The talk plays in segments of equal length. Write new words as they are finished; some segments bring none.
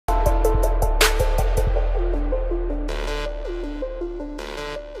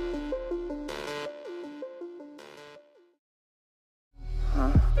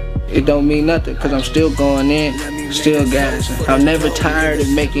it don't mean nothing, cause I'm still going in, still gassing. I'm never tired of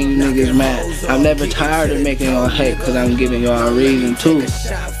making you niggas mad. I'm never tired of making y'all hate, cause I'm giving y'all a reason too.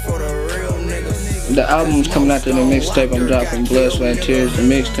 The album's coming after the mixtape. I'm dropping Blood, Sweat, and Tears, the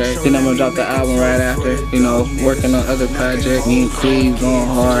mixtape. Then I'm gonna drop the album right after, you know, working on other projects. Me and Cleve going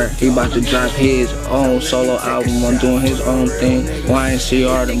hard. He about to drop his own solo album. I'm doing his own thing.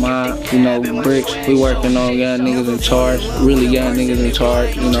 YNCR, the mob, you know, Bricks. We working on young niggas in charge, really young niggas in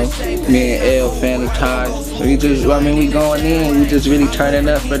charge, you know. Me and L, Family Ties. We just, I mean, we going in. We just really turning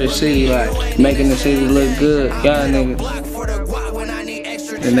up for the city, like making the city look good. Young niggas.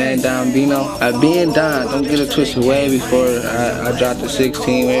 The name Don Bino. I've been Don, don't get it twisted, way before I dropped the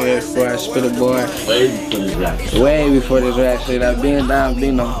 16, way before I spit a bar. Way before this rap shit, I've been Don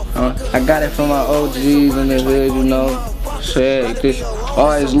Bino. I got it from my OGs in the hood, you know. Said, this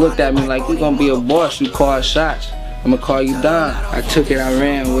always looked at me like, you gonna be a boss, you call shots. I'ma call you Don. I took it, I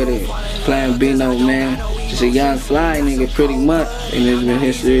ran with it. Playing Bino, man. Just a young fly nigga, pretty much. And it's been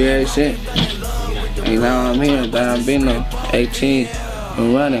history ever since. And now I'm here, Don Bino, 18.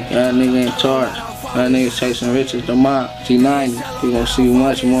 I'm running, y'all nigga in charge. Y'all niggas chasing riches, the mob, G90. We gonna see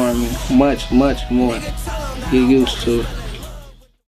much more of me, much more. Get used to it.